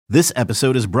This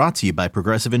episode is brought to you by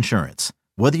Progressive Insurance.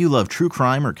 Whether you love true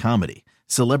crime or comedy,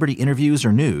 celebrity interviews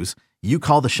or news, you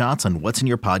call the shots on what's in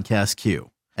your podcast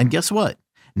queue. And guess what?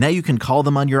 Now you can call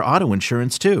them on your auto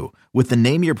insurance too with the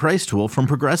Name Your Price tool from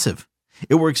Progressive.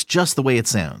 It works just the way it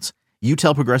sounds. You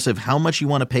tell Progressive how much you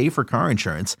want to pay for car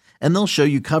insurance, and they'll show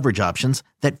you coverage options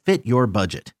that fit your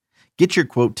budget. Get your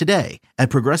quote today at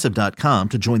Progressive.com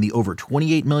to join the over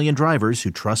 28 million drivers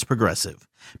who trust Progressive.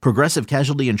 Progressive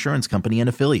Casualty Insurance Company and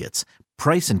Affiliates.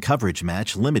 Price and coverage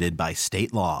match limited by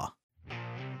state law.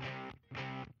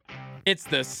 It's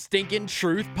the Stinkin'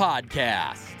 Truth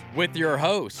Podcast with your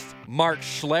host, Mark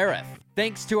Schlereth.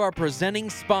 Thanks to our presenting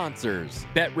sponsors,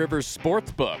 Bet Rivers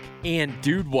Sportsbook and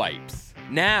Dude Wipes.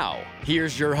 Now,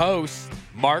 here's your host,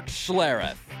 Mark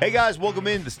Schlereth. Hey guys, welcome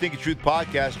in to the Stinkin' Truth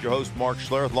Podcast. Your host, Mark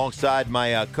Schlereth, alongside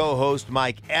my co-host,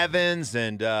 Mike Evans,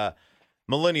 and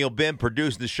Millennial Ben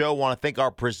producing the show. Want to thank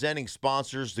our presenting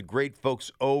sponsors, the great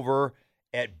folks over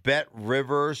at Bet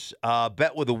Rivers.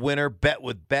 Bet with a winner, bet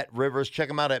with Bet Rivers. Check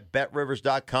them out at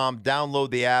betrivers.com. Download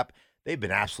the app. They've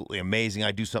been absolutely amazing.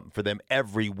 I do something for them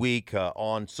every week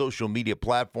on social media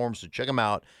platforms, so check them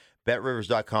out,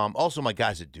 betrivers.com. Also, my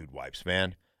guys at Dude Wipes,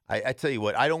 man. I tell you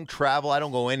what, I don't travel, I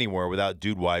don't go anywhere without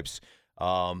Dude Wipes.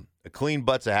 A clean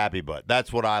butt's a happy butt.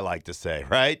 That's what I like to say,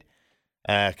 right?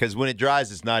 Because when it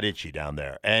dries, it's not itchy down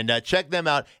there. And check them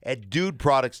out at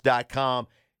dudeproducts.com.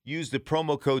 Use the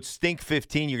promo code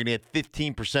STINK15. You're going to get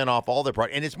 15% off all their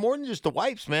products. And it's more than just the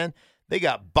wipes, man. They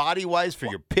got body wipes for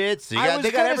your pits. They got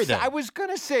everything. I was going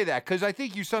to say that because I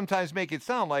think you sometimes make it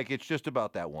sound like it's just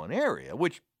about that one area,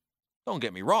 which, don't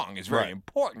get me wrong, is very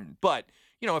important. But,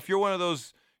 you know, if you're one of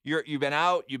those, you've been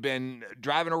out, you've been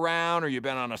driving around, or you've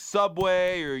been on a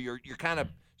subway, or you're kind of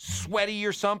sweaty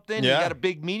or something, you got a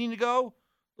big meeting to go,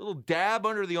 little dab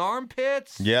under the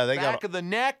armpits, back of the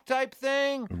neck type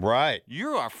thing. Right.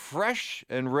 You are fresh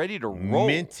and ready to roll.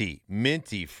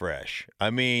 Minty fresh.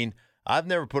 I mean, I've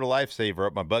never put a lifesaver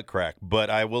up my butt crack,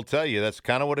 but I will tell you that's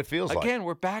kind of what it feels like. Again,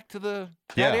 we're back to that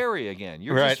area again.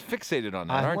 You're just fixated on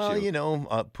that, aren't you? Well, you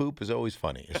know, poop is always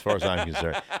funny as far as I'm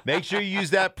concerned. Make sure you use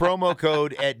that promo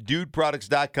code at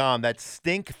dudeproducts.com. That's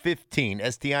STINK15,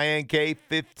 S-T-I-N-K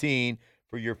 15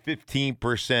 for your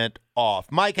 15%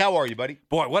 off. Mike, how are you, buddy?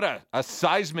 Boy, what a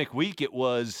seismic week it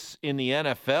was in the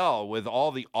NFL with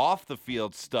all the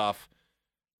off-the-field stuff.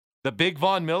 The big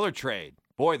Von Miller trade.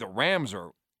 Boy, the Rams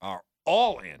are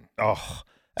all in. Oh,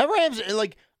 that Rams,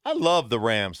 I love the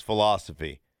Rams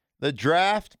philosophy. The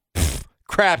draft,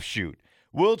 crapshoot.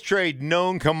 We'll trade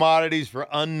known commodities for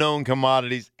unknown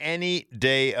commodities any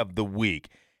day of the week.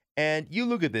 And you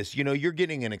look at this, you're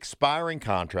getting an expiring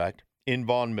contract in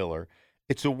Von Miller.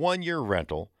 It's a 1-year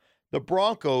rental. The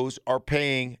Broncos are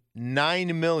paying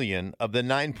 $9 million of the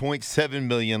 $9.7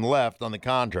 million left on the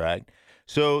contract.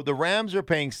 So the Rams are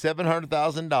paying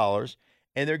 $700,000,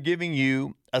 and they're giving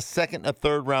you a second, a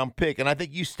third-round pick. And I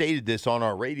think you stated this on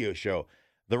our radio show.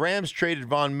 The Rams traded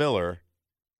Von Miller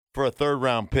for a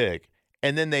third-round pick,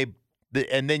 and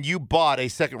then you bought a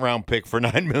second-round pick for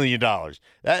 $9 million.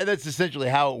 That's essentially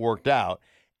how it worked out.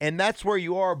 And that's where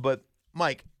you are. But,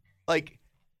 Mike,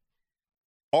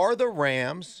 are the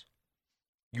Rams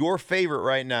your favorite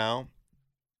right now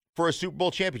for a Super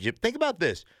Bowl championship? Think about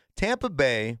this. Tampa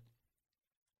Bay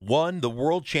won the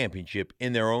World Championship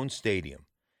in their own stadium.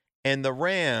 And the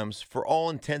Rams, for all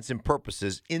intents and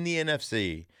purposes, in the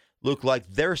NFC, look like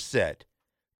they're set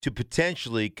to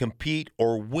potentially compete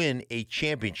or win a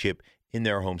championship in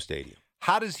their home stadium.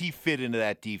 How does he fit into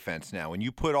that defense now? When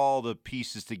you put all the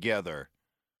pieces together,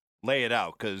 lay it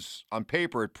out, because on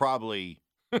paper it probably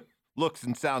looks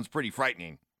and sounds pretty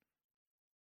frightening.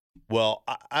 Well,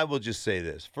 I will just say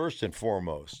this. First and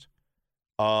foremost,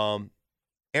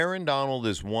 Aaron Donald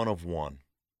is one of one.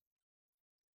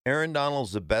 Aaron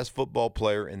Donald's the best football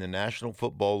player in the National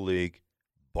Football League,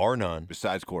 bar none.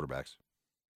 Besides quarterbacks.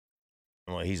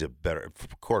 Well, he's a better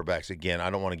quarterbacks. Again, I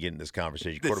don't want to get in this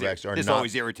conversation. This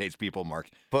always irritates people, Mark.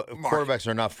 Quarterbacks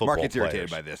are not football players. Mark gets irritated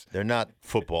by this. They're not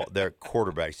football. They're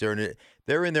quarterbacks.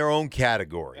 They're in their own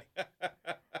category.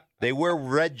 They wear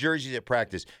red jerseys at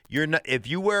practice. You're not. If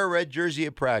you wear a red jersey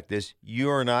at practice,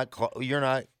 you're not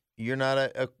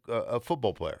a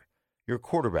football player. You're a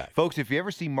quarterback. Folks, if you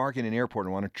ever see Mark in an airport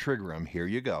and want to trigger him, here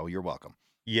you go. You're welcome.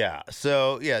 Yeah.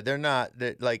 So, they're not.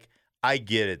 I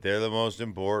get it. They're the most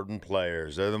important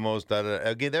players. They're the most.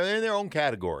 Again, they're in their own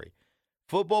category.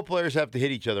 Football players have to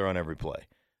hit each other on every play.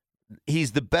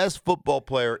 He's the best football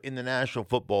player in the National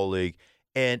Football League.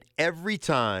 And every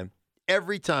time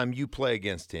you play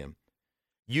against him,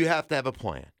 you have to have a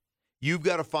plan. You've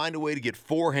got to find a way to get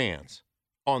four hands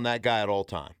on that guy at all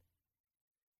time.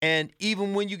 And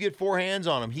even when you get four hands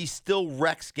on him, he still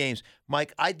wrecks games.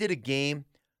 Mike, I did a game,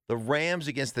 the Rams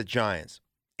against the Giants,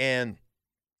 and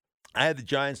I had the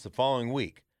Giants the following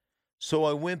week. So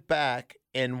I went back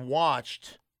and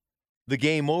watched the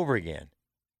game over again.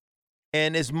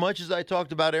 And as much as I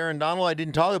talked about Aaron Donald, I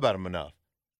didn't talk about him enough.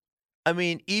 I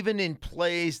mean, even in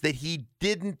plays that he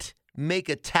didn't make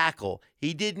a tackle,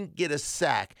 he didn't get a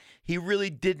sack, he really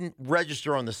didn't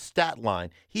register on the stat line,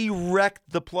 he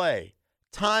wrecked the play.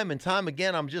 Time and time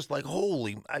again, I'm just like,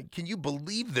 can you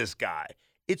believe this guy?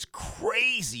 It's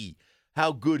crazy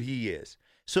how good he is.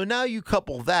 So now you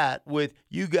couple that with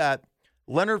you got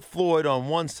Leonard Floyd on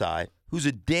one side, who's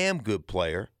a damn good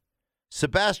player,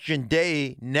 Sebastian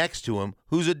Day next to him,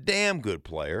 who's a damn good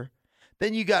player.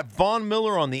 Then you got Von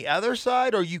Miller on the other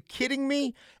side. Are you kidding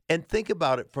me? And think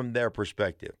about it from their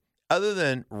perspective. Other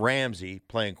than Ramsey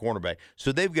playing cornerback,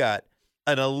 so they've got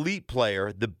an elite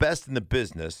player, the best in the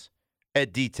business,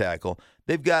 at D-tackle.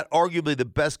 They've got arguably the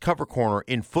best cover corner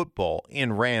in football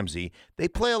in Ramsey. They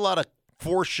play a lot of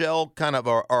four-shell kind of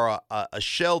or a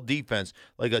shell defense,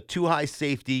 like a two-high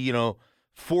safety,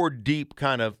 four-deep,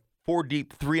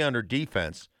 3-under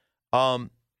defense. And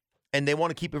they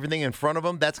want to keep everything in front of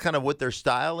them. That's kind of what their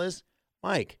style is.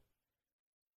 Mike,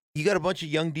 you got a bunch of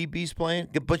young DBs playing,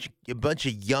 a bunch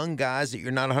of young guys that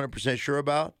you're not 100% sure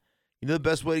about. You know the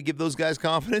best way to give those guys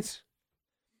confidence?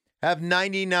 Have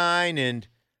 99 and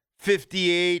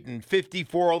 58 and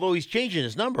 54, although he's changing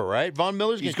his number, right? Von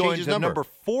Miller's going to change his number. Number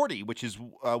 40, which is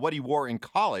what he wore in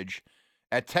college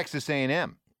at Texas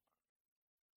A&M.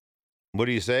 What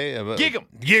do you say? Gig'em.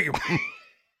 Gig'em.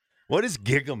 What does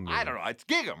Gig'em mean? I don't know. It's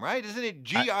Gig'em, right? Isn't it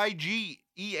Gigem?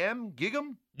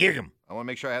 Gig'em? Gig'em. I want to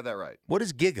make sure I have that right. What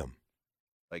is Gig'em?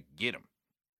 Like get him.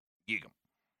 Gig'em.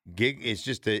 Gig. It's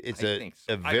just a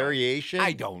variation.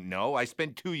 I don't know. I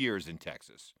spent 2 years in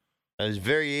Texas. A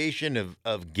variation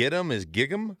of get 'em is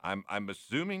Gig'em? I'm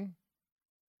assuming.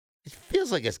 It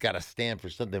feels like it's got to stand for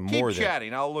something more than. Keep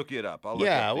chatting. I'll look it up. What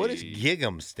does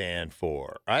Gig'em stand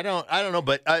for? I don't know,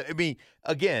 but I mean,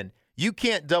 again, you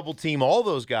can't double team all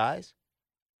those guys.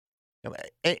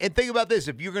 And think about this: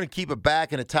 if you're going to keep a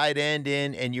back and a tight end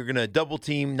in, and you're going to double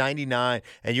team 99,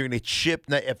 and you're going to chip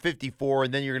at 54,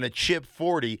 and then you're going to chip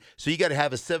 40, so you got to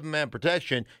have a 7-man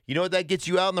protection. You know what that gets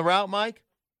you out in the route, Mike?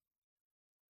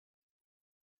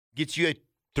 Gets you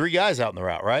 3 guys out in the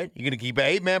route, right? You're going to keep an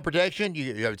 8-man protection.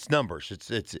 It's numbers.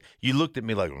 It's. You looked at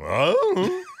me like,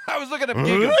 oh. I was looking up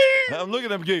Gig'em. I'm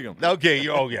looking up Gig'em. Okay.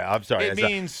 Oh yeah. I'm sorry. It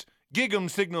means Gig'em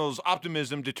signals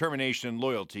optimism, determination,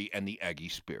 loyalty, and the Aggie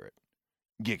spirit.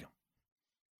 Gig'em.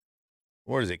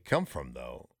 Where does it come from,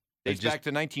 though? Dates back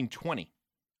to 1920.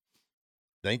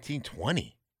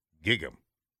 1920. Gig'em.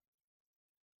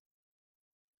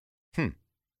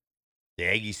 The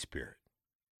Aggie spirit.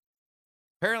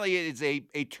 Apparently, it's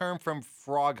a term from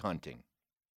frog hunting.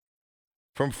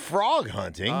 From frog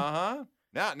hunting? Uh-huh.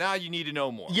 Now you need to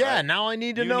know more. Yeah, right? now I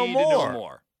need to you know need more. To know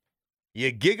more.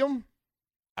 You gig 'em?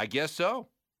 I guess so.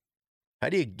 How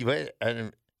do you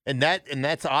and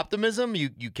that's optimism?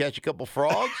 You catch a couple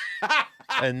frogs?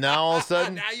 And now all of a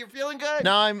sudden now you're feeling good.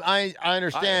 Now I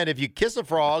understand if you kiss a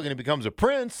frog and it becomes a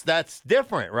prince, that's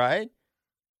different, right?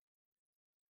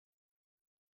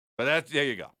 But there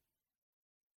you go.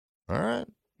 All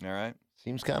right.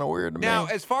 Seems kind of weird to me. Now,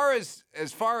 as far as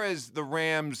the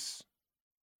Rams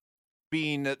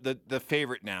being the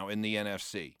favorite now in the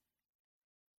NFC,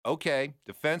 okay,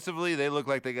 defensively they look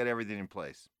like they got everything in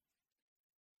place.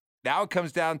 Now it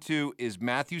comes down to, is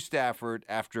Matthew Stafford,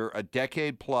 after a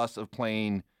decade plus of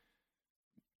playing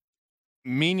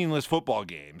meaningless football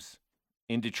games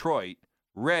in Detroit,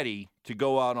 ready to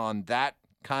go out on that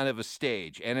kind of a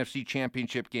stage, NFC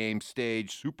Championship game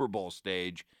stage, Super Bowl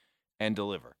stage, and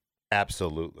deliver?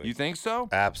 Absolutely. You think so?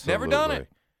 Absolutely. Never done it.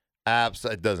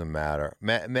 It doesn't matter.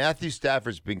 Matthew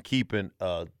Stafford's been keeping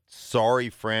a sorry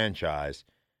franchise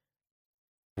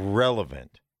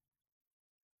relevant.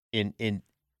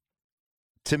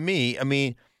 To me, I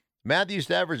mean, Matthew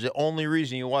Stafford's the only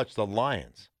reason you watch the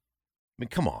Lions. I mean,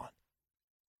 come on.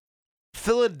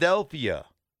 Philadelphia.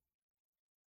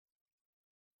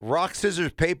 Rock,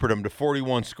 scissors, papered them to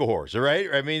 41 scores, all right?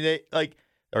 I mean,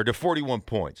 or to 41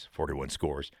 points. 41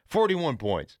 scores. 41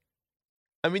 points.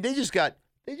 I mean, they just got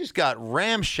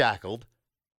ramshackled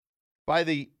by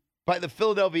the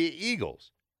Philadelphia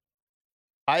Eagles.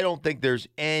 I don't think there's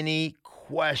any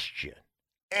question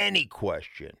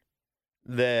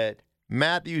that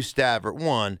Matthew Stafford,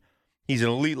 one, he's an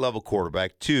elite level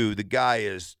quarterback. Two, the guy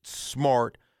is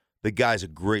smart. The guy's a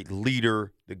great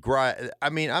leader.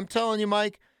 I'm telling you,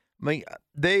 Mike. I mean,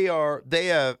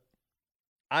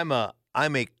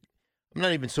 I'm I'm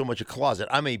not even so much a closet.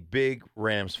 I'm a big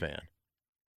Rams fan.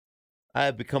 I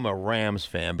have become a Rams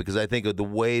fan because I think of the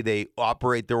way they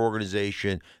operate their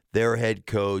organization, their head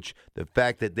coach, the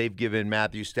fact that they've given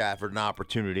Matthew Stafford an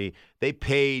opportunity. They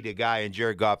paid a guy in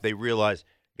Jared Goff. They realized,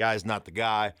 guy's not the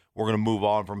guy. We're going to move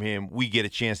on from him. We get a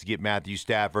chance to get Matthew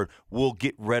Stafford. We'll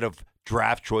get rid of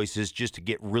draft choices just to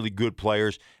get really good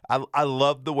players. I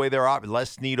love the way they're operating. Les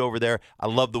Snead over there. I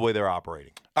love the way they're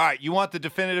operating. All right, you want the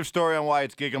definitive story on why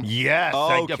it's Gig'em? Yes,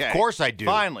 okay. Of course I do.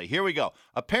 Finally, here we go.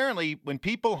 Apparently, when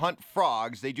people hunt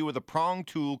frogs, they do it with a prong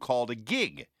tool called a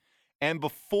gig. And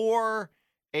before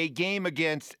a game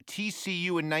against TCU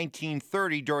in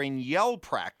 1930 during yell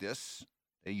practice,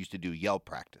 they used to do yell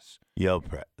practice. Yell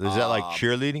practice. Is that like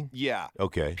cheerleading? Yeah.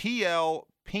 Okay. PL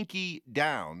Pinky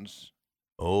Downs.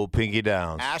 Oh, Pinky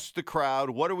Downs. Asked the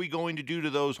crowd, what are we going to do to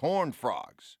those horned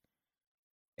frogs?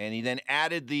 And he then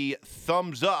added the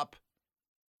thumbs up.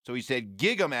 So he said,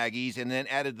 gig 'em, Aggies, and then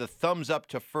added the thumbs up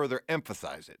to further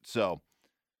emphasize it. So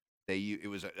it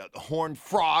was horned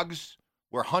frogs.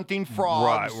 We're hunting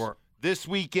frogs this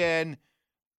weekend.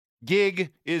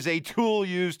 Gig is a tool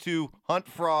used to hunt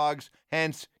frogs,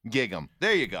 hence gig 'em.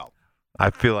 There you go. I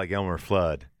feel like Elmer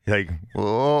Fudd. Like,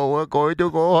 oh, we're going to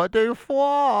go hunting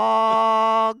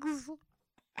frogs.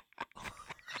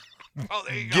 Oh,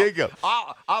 there you go. Gig 'em.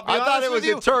 I'll be I thought it was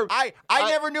a term. I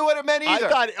never knew what it meant either.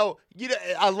 I thought,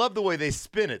 I love the way they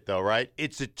spin it, though, right?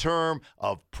 It's a term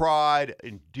of pride,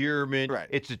 endearment. Right.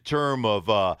 It's a term of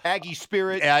Aggie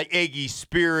spirit. Aggie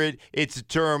spirit. It's a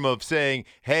term of saying,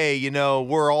 hey,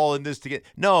 we're all in this together.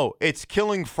 No, it's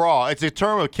killing frogs. It's a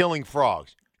term of killing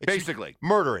frogs. It's basically.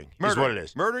 Murdering is what it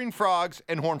is. Murdering frogs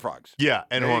and horned frogs. Yeah,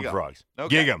 and there horned frogs.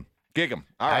 Okay. Gig 'em. Gig 'em.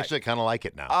 All right. Actually, I kind of like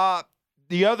it now.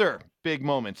 The other big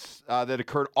moments that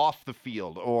occurred off the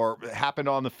field or happened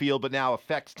on the field but now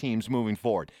affects teams moving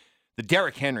forward. The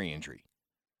Derrick Henry injury.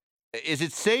 Is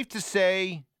it safe to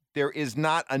say there is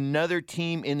not another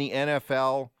team in the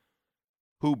NFL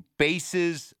who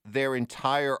bases their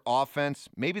entire offense,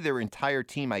 maybe their entire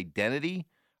team identity,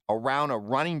 around a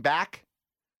running back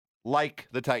like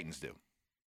the Titans do?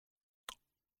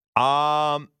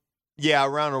 Yeah,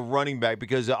 around a running back,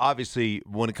 because obviously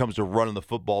when it comes to running the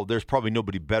football, there's probably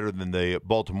nobody better than the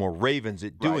Baltimore Ravens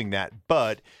at doing that.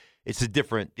 But it's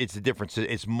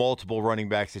it's multiple running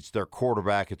backs, it's their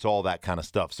quarterback, it's all that kind of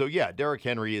stuff. So yeah, Derrick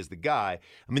Henry is the guy.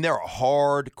 I mean, they're a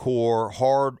hardcore,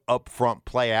 hard upfront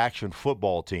play action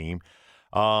football team.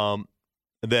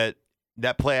 That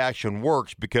play action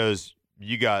works because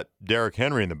you got Derrick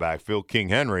Henry in the backfield, King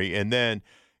Henry, and then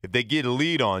if they get a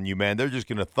lead on you, man, they're just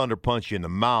going to thunder punch you in the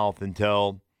mouth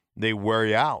until they wear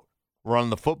you out running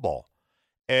the football.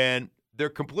 And they're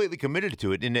completely committed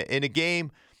to it. In a game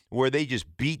where they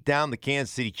just beat down the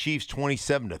Kansas City Chiefs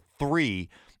 27-3,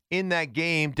 in that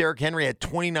game, Derrick Henry had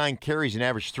 29 carries and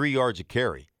averaged 3 yards a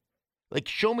carry. Like,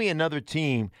 show me another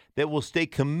team that will stay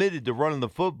committed to running the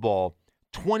football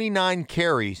 29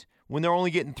 carries when they're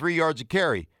only getting 3 yards a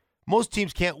carry. Most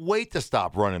teams can't wait to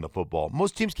stop running the football.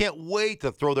 Most teams can't wait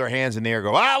to throw their hands in the air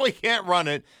and go, we can't run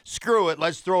it. Screw it.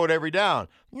 Let's throw it every down.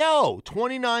 No,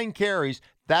 29 carries.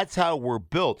 That's how we're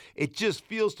built. It just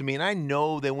feels to me, and I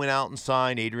know they went out and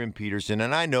signed Adrian Peterson,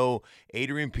 and I know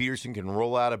Adrian Peterson can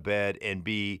roll out of bed and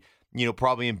be,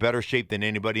 probably in better shape than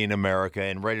anybody in America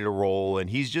and ready to roll,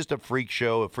 and he's just a freak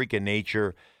show, a freak of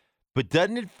nature. But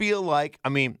doesn't it feel like,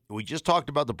 we just talked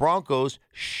about the Broncos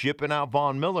shipping out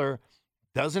Von Miller.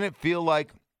 Doesn't it feel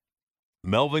like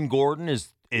Melvin Gordon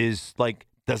is like,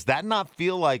 does that not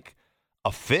feel like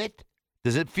a fit?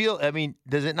 Does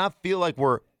it not feel like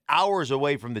we're hours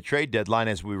away from the trade deadline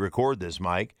as we record this,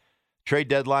 Mike? Trade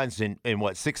deadline's in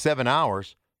what, 6-7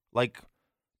 hours? Like,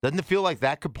 doesn't it feel like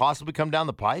that could possibly come down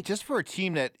the pipe? Just for a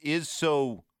team that is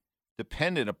so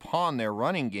dependent upon their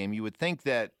running game, you would think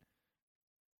that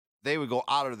they would go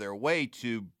out of their way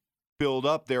to build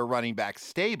up their running back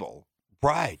stable.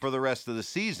 Right. For the rest of the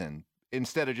season,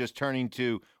 instead of just turning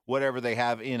to whatever they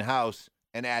have in-house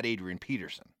and add Adrian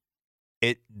Peterson.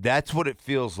 That's what it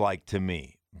feels like to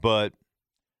me. But,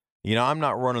 I'm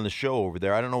not running the show over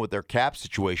there. I don't know what their cap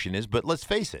situation is, but let's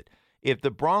face it. If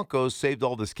the Broncos saved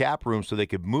all this cap room so they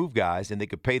could move guys and they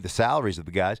could pay the salaries of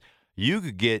the guys,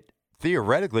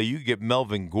 theoretically, you could get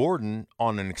Melvin Gordon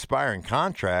on an expiring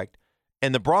contract,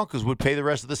 and the Broncos would pay the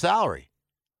rest of the salary.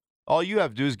 All you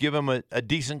have to do is give him a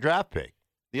decent draft pick.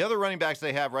 The other running backs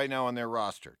they have right now on their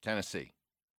roster, Tennessee.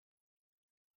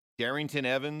 Darrington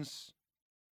Evans,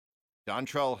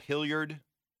 Dontrell Hilliard,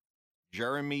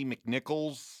 Jeremy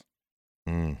McNichols,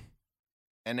 and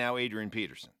now Adrian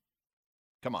Peterson.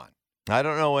 Come on. I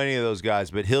don't know any of those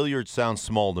guys, but Hilliard sounds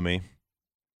small to me.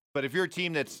 But if you're a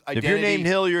team that's If you're named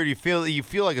Hilliard, you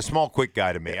feel like a small, quick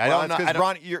guy to me. I don't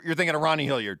know. You're thinking of Ronnie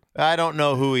Hilliard. I don't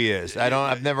know who he is.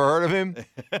 I've never heard of him,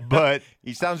 but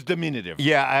he sounds diminutive.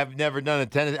 Yeah, I haven't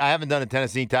done a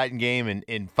Tennessee Titan game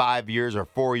in 5 years or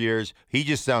 4 years. He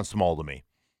just sounds small to me.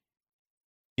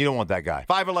 You don't want that guy.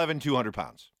 5'11", 200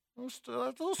 pounds. A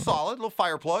little solid, a little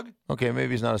fire plug. Okay,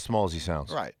 maybe he's not as small as he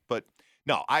sounds. Right, but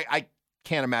no, I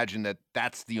can't imagine that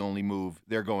that's the only move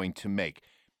they're going to make.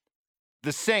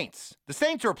 The Saints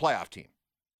are a playoff team.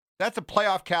 That's a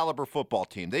playoff caliber football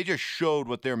team. They just showed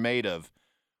what they're made of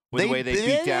with the way they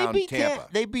beat down Tampa.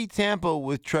 They beat Tampa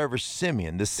with Trevor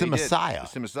Siemian, the Messiah.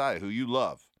 The Messiah, who you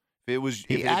love. If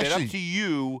it had been up to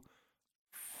you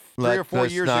 3 or 4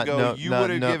 years ago, you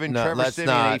would have given Trevor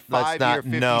Siemian a 5-year,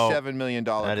 $57 million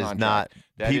contract. That is not.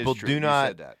 People do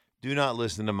not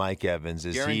listen to Mike Evans.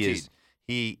 Guaranteed.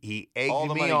 He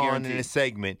egged me on in a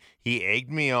segment. He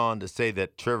egged me on to say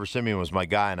that Trevor Siemian was my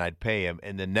guy and I'd pay him.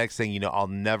 And the next thing you know, I'll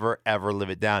never, ever live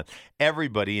it down.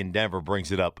 Everybody in Denver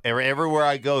brings it up. Everywhere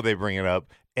I go, they bring it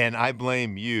up. And I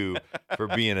blame you for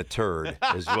being a turd,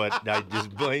 is what I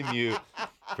just blame you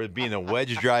for being a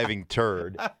wedge-driving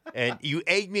turd. And you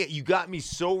egged me. You got me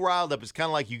so riled up. It's kind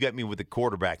of like you got me with the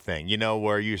quarterback thing,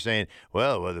 where you're saying,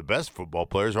 well, the best football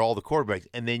players are all the quarterbacks.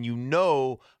 And then you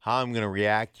know how I'm going to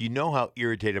react. You know how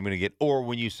irritated I'm going to get. Or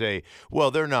when you say,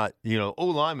 well, they're not,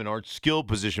 O-linemen aren't skill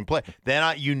position play. Then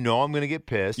I'm going to get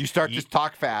pissed. You start to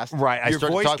talk fast. Right. Your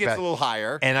voice gets a little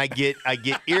higher. And I get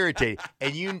irritated.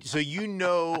 And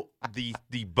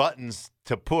the buttons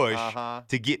to push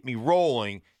to get me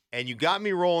rolling. And you got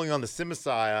me rolling on the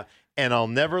Messiah, and I'll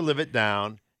never live it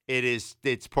down. It's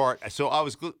part. So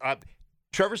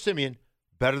Trevor Siemian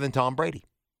better than Tom Brady.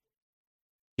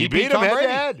 He beat him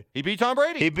head-to-head. He beat Tom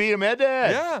Brady. He beat him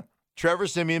head-to-head. Yeah. Trevor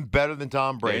Siemian better than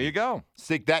Tom Brady. There you go.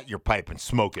 Stick that in your pipe and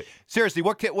smoke it. Seriously,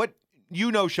 what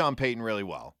Sean Payton really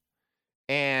well.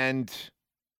 And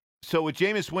so with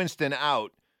Jameis Winston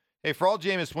out, hey, for all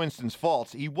Jameis Winston's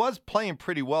faults, he was playing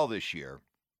pretty well this year.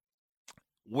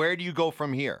 Where do you go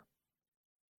from here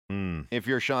if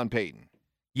you're Sean Payton?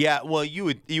 Yeah, well, you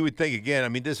would think again. I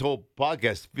mean, this whole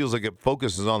podcast feels like it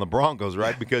focuses on the Broncos,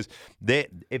 right? Because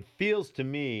it feels to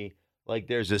me like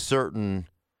there's a certain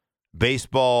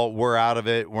baseball. We're out of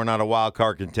it. We're not a wild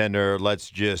card contender. Let's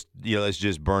just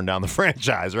burn down the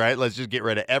franchise, right? Let's just get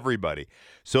rid of everybody.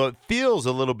 So it feels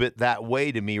a little bit that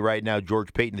way to me right now.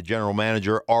 George Payton, the general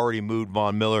manager, already moved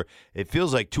Von Miller. It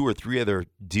feels like 2 or 3 other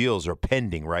deals are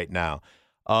pending right now.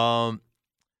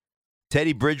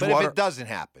 Teddy Bridgewater. But if it doesn't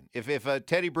happen, if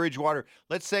Teddy Bridgewater,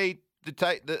 let's say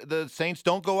the Saints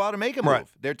don't go out and make a move, right.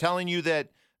 They're telling you that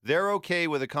they're okay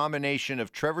with a combination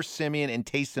of Trevor Siemian and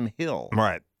Taysom Hill.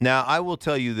 Right. Now, I will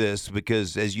tell you this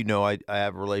because, as you know, I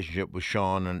have a relationship with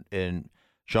Sean, and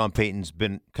Sean Payton's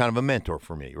been kind of a mentor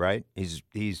for me, right? He's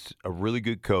a really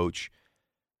good coach.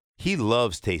 He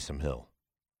loves Taysom Hill.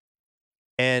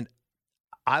 And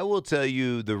I will tell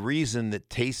you the reason that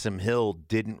Taysom Hill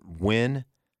didn't win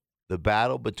the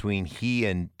battle between he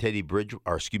and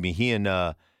Jameis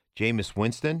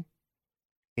Winston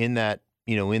in that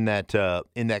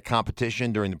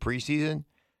competition during the preseason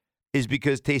is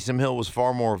because Taysom Hill was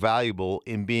far more valuable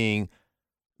in being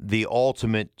the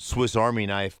ultimate Swiss Army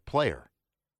knife player.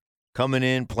 Coming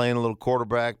in, playing a little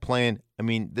quarterback,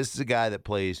 this is a guy that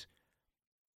plays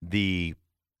the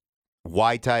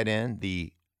Y tight end,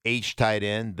 the H tight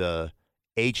end, the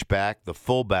H back, the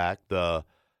fullback, the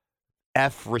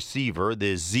F receiver,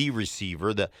 the Z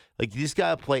receiver. This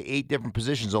guy play 8 different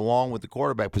positions along with the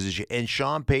quarterback position. And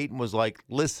Sean Payton was like,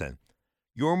 listen,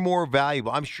 you're more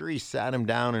valuable. I'm sure he sat him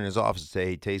down in his office and said,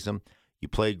 hey, Taysom, you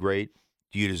played great.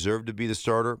 Do you deserve to be the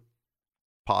starter?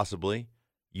 Possibly.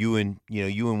 You and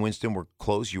Winston were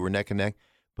close. You were neck and neck.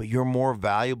 But you're more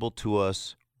valuable to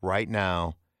us right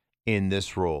now in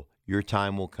this role. Your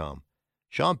time will come.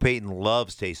 Sean Payton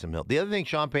loves Taysom Hill. The other thing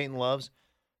Sean Payton loves,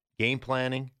 game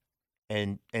planning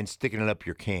and sticking it up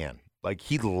your can.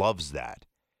 He loves that.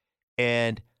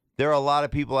 And there are a lot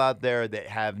of people out there that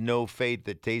have no faith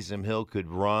that Taysom Hill could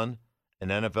run an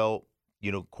NFL,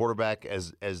 quarterback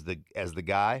as the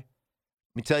guy. Let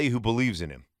me tell you who believes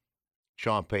in him.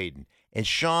 Sean Payton. And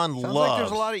Sean Sounds loves. like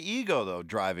there's a lot of ego though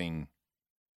driving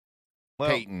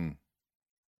Payton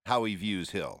how he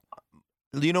views Hill.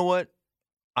 You know what?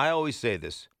 I always say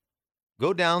this.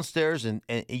 Go downstairs and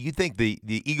you think the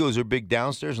egos are big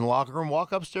downstairs in the locker room,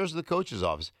 walk upstairs to the coach's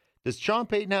office. Does Sean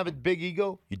Payton have a big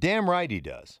ego? You're damn right he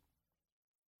does.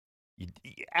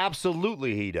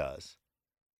 Absolutely he does.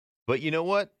 But you know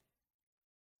what?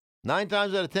 9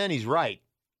 times out of 10, he's right.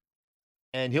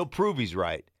 And he'll prove he's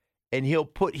right. And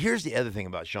here's the other thing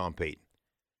about Sean Payton.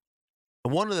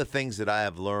 One of the things that I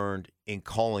have learned in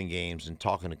calling games and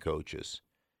talking to coaches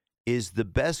is the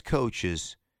best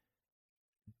coaches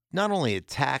not only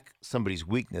attack somebody's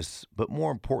weakness, but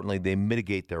more importantly, they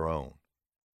mitigate their own.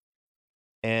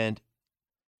 And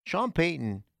Sean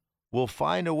Payton will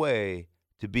find a way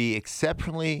to be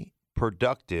exceptionally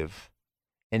productive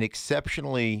and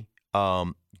exceptionally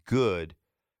good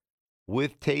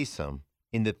with Taysom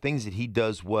in the things that he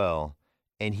does well,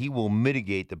 and he will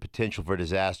mitigate the potential for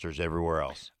disasters everywhere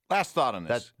else. Last thought on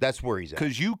this. That's where he's at.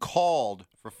 Because you called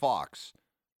for Fox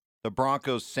the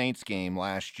Broncos-Saints game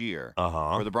last year,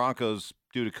 where the Broncos,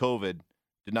 due to COVID,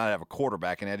 did not have a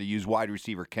quarterback and had to use wide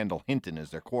receiver Kendall Hinton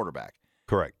as their quarterback.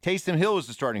 Correct. Taysom Hill was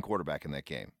the starting quarterback in that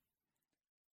game.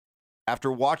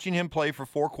 After watching him play for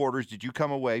 4 quarters, did you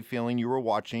come away feeling you were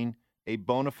watching a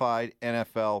bona fide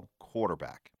NFL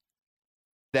quarterback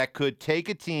that could take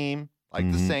a team like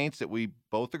the Saints, that we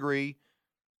both agree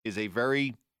is a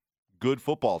very good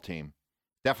football team,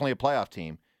 definitely a playoff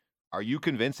team? Are you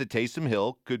convinced that Taysom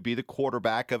Hill could be the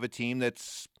quarterback of a team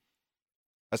that's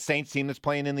a Saints team that's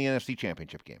playing in the NFC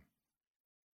Championship game?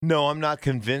 No, I'm not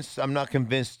convinced. I'm not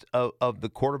convinced of the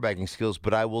quarterbacking skills,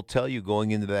 but I will tell you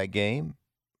going into that game,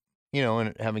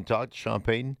 and having talked to Sean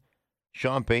Payton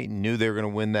knew they were going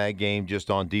to win that game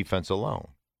just on defense alone.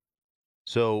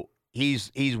 So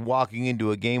he's walking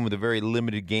into a game with a very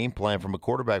limited game plan from a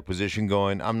quarterback position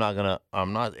going, I'm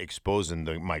not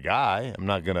exposing my guy. I'm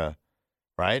not going to,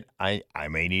 right? I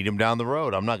may need him down the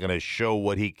road. I'm not going to show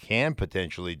what he can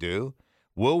potentially do.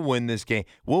 We'll win this game.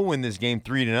 We'll win this game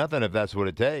 3-0 if that's what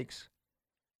it takes.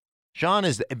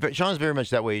 Sean's very much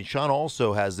that way. And Sean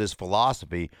also has this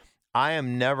philosophy. I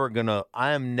am never gonna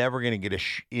get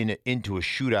into a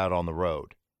shootout on the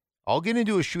road. I'll get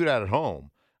into a shootout at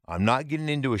home. I'm not getting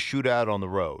into a shootout on the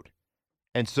road.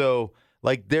 And so,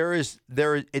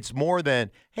 it's more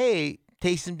than, hey,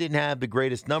 Taysom didn't have the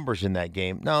greatest numbers in that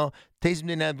game. No, Taysom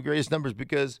didn't have the greatest numbers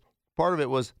because part of it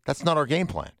was that's not our game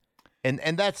plan.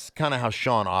 And that's kind of how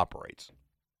Sean operates.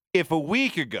 If a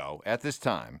week ago at this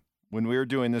time, when we were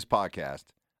doing this podcast,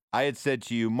 I had said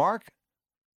to you, Mark,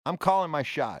 I'm calling my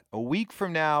shot. A week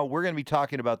from now, we're going to be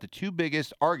talking about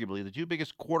arguably the two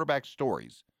biggest quarterback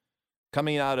stories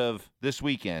coming out of this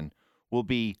weekend will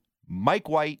be Mike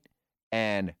White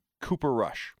and Cooper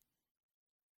Rush.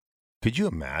 Could you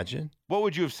imagine? What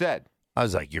would you have said? I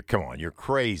was like, you're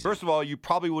crazy. First of all, you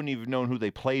probably wouldn't even known who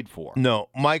they played for. No,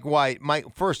 Mike White.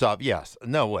 First off, yes.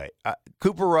 No way.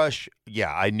 Cooper Rush,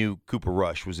 yeah, I knew Cooper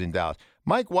Rush was in Dallas.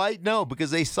 Mike White, no,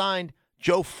 because they signed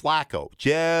Joe Flacco.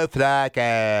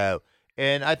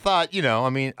 And I thought,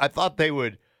 I thought they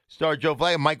would start Joe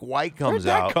Flacco. Mike White comes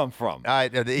out. Where'd that come from?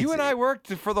 You and I worked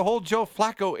for the whole Joe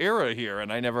Flacco era here,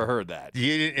 and I never heard that.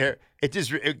 You didn't hear,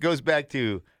 it goes back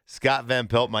to Scott Van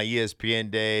Pelt, my ESPN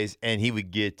days, and he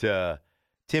would get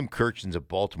Tim Kirchin's a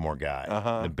Baltimore guy.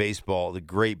 The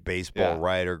great baseball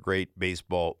writer, great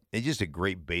baseball, and just a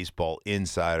great baseball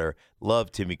insider.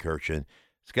 Love Timmy Kirchin.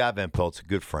 Scott Van Pelt's a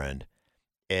good friend.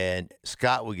 And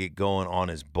Scott would get going on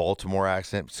his Baltimore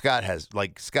accent. Scott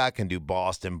can do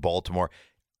Boston, Baltimore.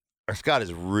 Scott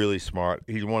is really smart.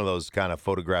 He's one of those kind of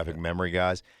photographic memory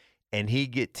guys. And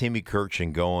he'd get Timmy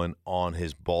Kirchin going on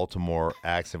his Baltimore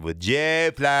accent with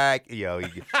Jay Flack.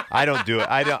 I don't do it.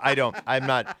 I'm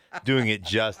not doing it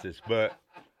justice. But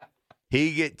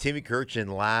he'd get Timmy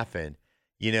Kirchin laughing,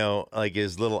 like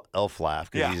his little elf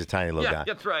laugh because he's a tiny little guy.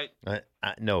 That's right.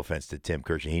 No offense to Tim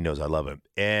Kirchin. He knows I love him.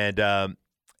 And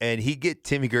he'd get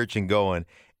Timmy Kirchin going.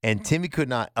 And Timmy could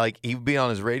not, he would be on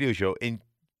his radio show, and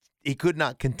he could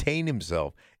not contain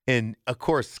himself. And, of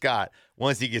course, Scott,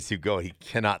 once he gets to go, he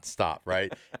cannot stop,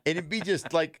 right? And it'd be just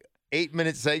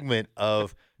 8-minute segment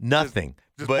of nothing.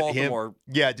 Just but Baltimore.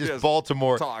 Just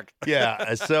Baltimore. Talk.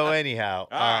 Yeah, so anyhow.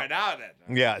 All right, now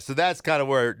then. Yeah, so that's kind of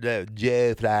where Joe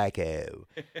Flacco,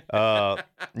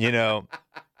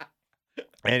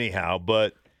 anyhow,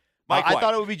 but I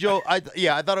thought it would be Joe. I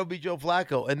thought it would be Joe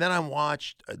Flacco. And then I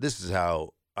watched, this is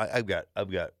how, I've got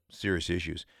serious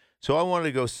issues. So I wanted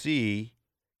to go see,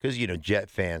 because, Jet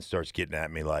fan starts getting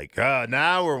at me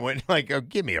now we're winning.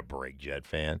 Give me a break, Jet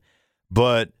fan.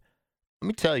 But let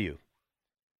me tell you,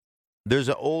 there's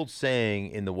an old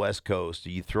saying in the West Coast,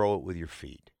 you throw it with your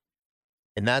feet.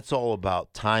 And that's all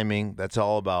about timing. That's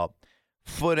all about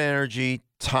foot energy,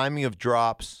 timing of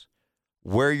drops,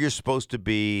 where you're supposed to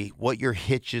be, what your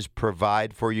hitches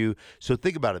provide for you. So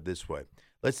think about it this way.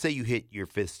 Let's say you hit your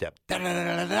fifth step.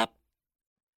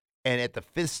 And at the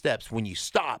fifth steps, when you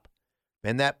stop,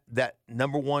 and that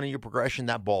number one in your progression,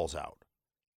 that ball's out.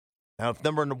 Now, if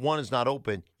number one is not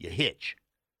open, you hitch.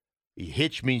 You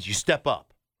hitch means you step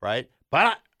up, right?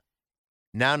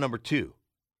 Now number two.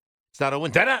 It's not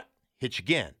open. Hitch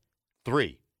again,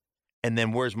 3. And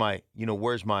then where's my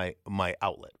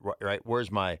outlet, right?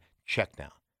 Where's my check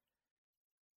down?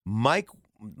 Mike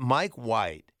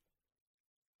White,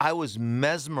 I was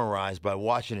mesmerized by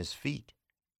watching his feet.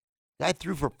 Guy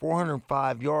threw for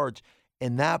 405 yards,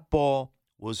 and that ball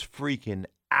was freaking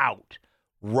out.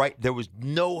 Right, there was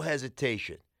no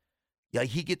hesitation. Yeah,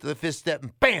 he get to the 5th step,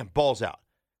 and bam, ball's out.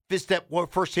 5th step,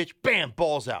 first hitch, bam,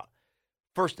 ball's out.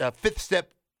 5th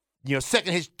step,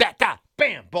 second hitch,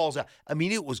 bam, ball's out. I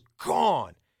mean, it was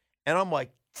gone. And I'm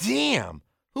like, damn,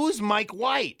 who's Mike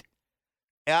White?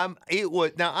 Now,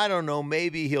 I don't know,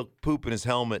 maybe he'll poop in his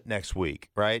helmet next week,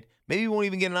 right? Maybe he won't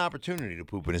even get an opportunity to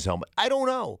poop in his helmet. I don't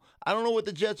know. I don't know what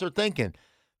the Jets are thinking.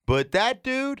 But that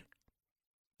dude,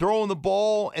 throwing the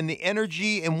ball and the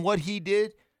energy and what he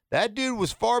did, that dude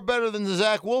was far better than the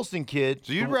Zach Wilson kid.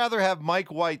 So you'd rather have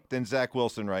Mike White than Zach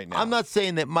Wilson right now? I'm not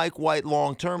saying that Mike White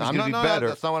long-term is going to be better.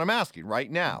 That's not what I'm asking. Right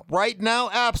now. Right now,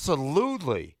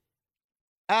 absolutely.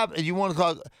 You want to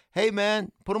talk, hey,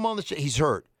 man, put him on the he's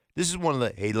hurt. This is one of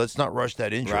the, hey, let's not rush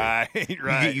that injury.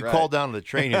 Right. You call down to the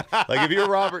training. Like if you're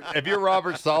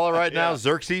Robert Saleh right now,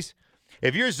 Xerxes,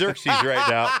 if you're Xerxes right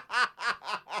now,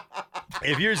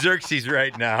 you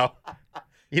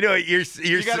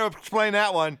got to explain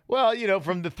that one. Well,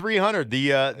 from the 300,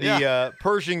 the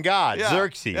Persian god,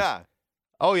 Xerxes. Yeah.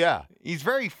 Oh yeah. He's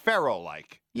very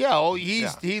pharaoh-like. Yeah.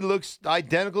 He looks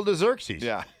identical to Xerxes.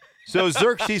 Yeah. So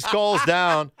Xerxes calls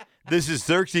down. This is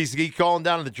Xerxes. He's calling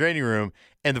down in the training room,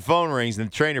 and the phone rings, and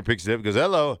the trainer picks it up and goes,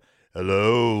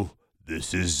 hello,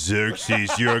 this is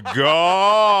Xerxes, your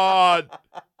god.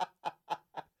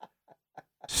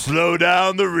 Slow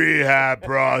down the rehab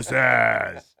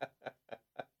process.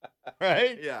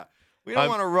 Right? Yeah. We don't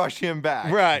want to rush him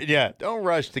back. Right, yeah. Don't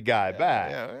rush the guy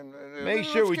back. Yeah. Make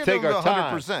sure we take our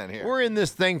time. 100% here. We're in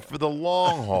this thing for the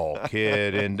long haul,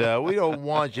 kid, and we don't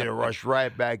want you to rush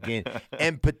right back in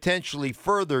and potentially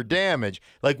further damage.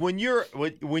 Like when you're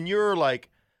like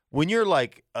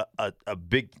a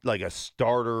big like a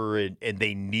starter and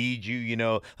they need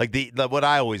you, like what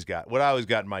I always got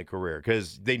in my career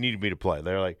because they needed me to play.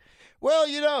 They're like,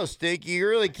 well, Stinky, you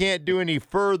really can't do any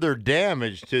further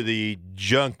damage to the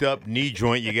junked up knee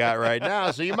joint you got right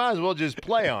now, so you might as well just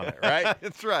play on it, right?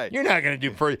 That's right. You're not going to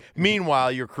do further.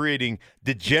 Meanwhile, you're creating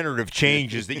degenerative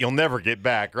changes that you'll never get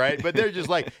back, right? But they're just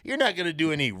like, you're not going to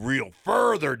do any real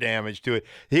further damage to it.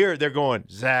 Here, they're going,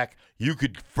 Zach, you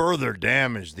could further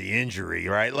damage the injury,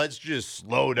 right? Let's just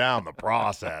slow down the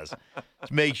process.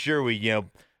 Let's make sure we,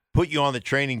 put you on the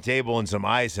training table in some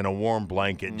ice and a warm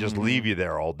blanket and just leave you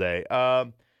there all day.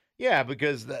 Yeah,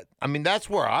 because that's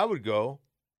where I would go.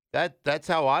 That's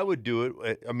how I would do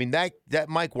it. I mean, that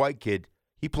Mike White kid,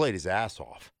 he played his ass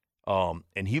off.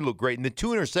 And he looked great. And the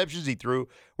 2 interceptions he threw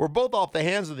were both off the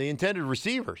hands of the intended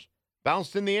receivers,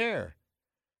 bounced in the air.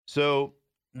 So,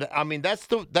 that's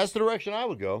the direction I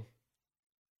would go.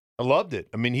 I loved it.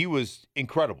 I mean, he was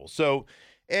incredible. So,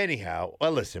 anyhow,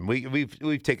 well, listen,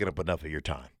 we've taken up enough of your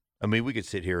time. I mean, we could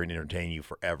sit here and entertain you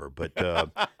forever, but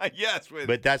yes,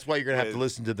 but that's why you're going to have to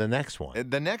listen to the next one.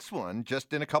 The next one,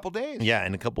 just in a couple days. Yeah,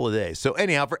 in a couple of days. So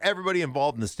anyhow, for everybody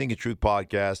involved in the Stinking Truth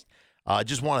podcast, I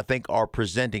just want to thank our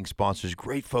presenting sponsors,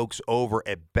 great folks over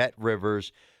at Bet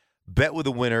Rivers. Bet with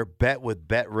a winner, bet with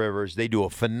Bet Rivers. They do a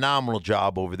phenomenal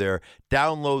job over there.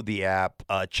 Download the app.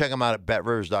 Check them out at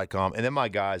betrivers.com. And then my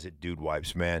guys at Dude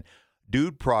Wipes, man.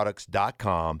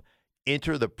 DudeProducts.com.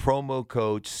 Enter the promo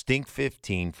code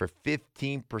STINK15 for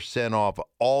 15% off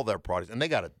all their products. And they've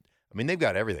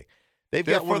got everything. They're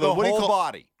for the whole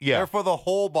body. Yeah. They're for the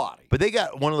whole body. But they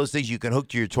got one of those things you can hook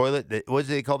to your toilet. What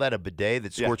do they call that? A bidet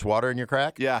that squirts water in your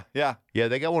crack? Yeah. Yeah,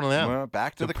 they got one of them. Well,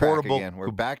 back to the crack again. We're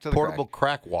back to the portable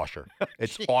crack washer.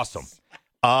 It's awesome.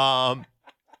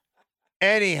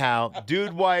 Anyhow,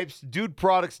 Dude Wipes,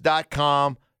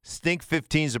 DudeProducts.com.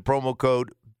 STINK15 is the promo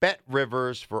code. Bet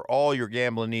Rivers for all your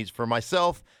gambling needs. For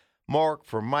myself, Mark,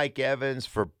 for Mike Evans,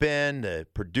 for Ben, the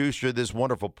producer of this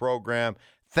wonderful program,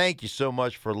 thank you so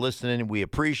much for listening. We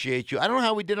appreciate you. I don't know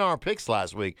how we did on our picks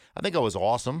last week. I think I was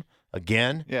awesome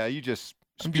again. Yeah, you just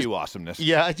spew awesomeness.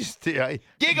 Yeah,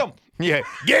 gig 'em. Yeah,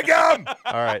 gig 'em.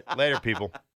 All right, later, people.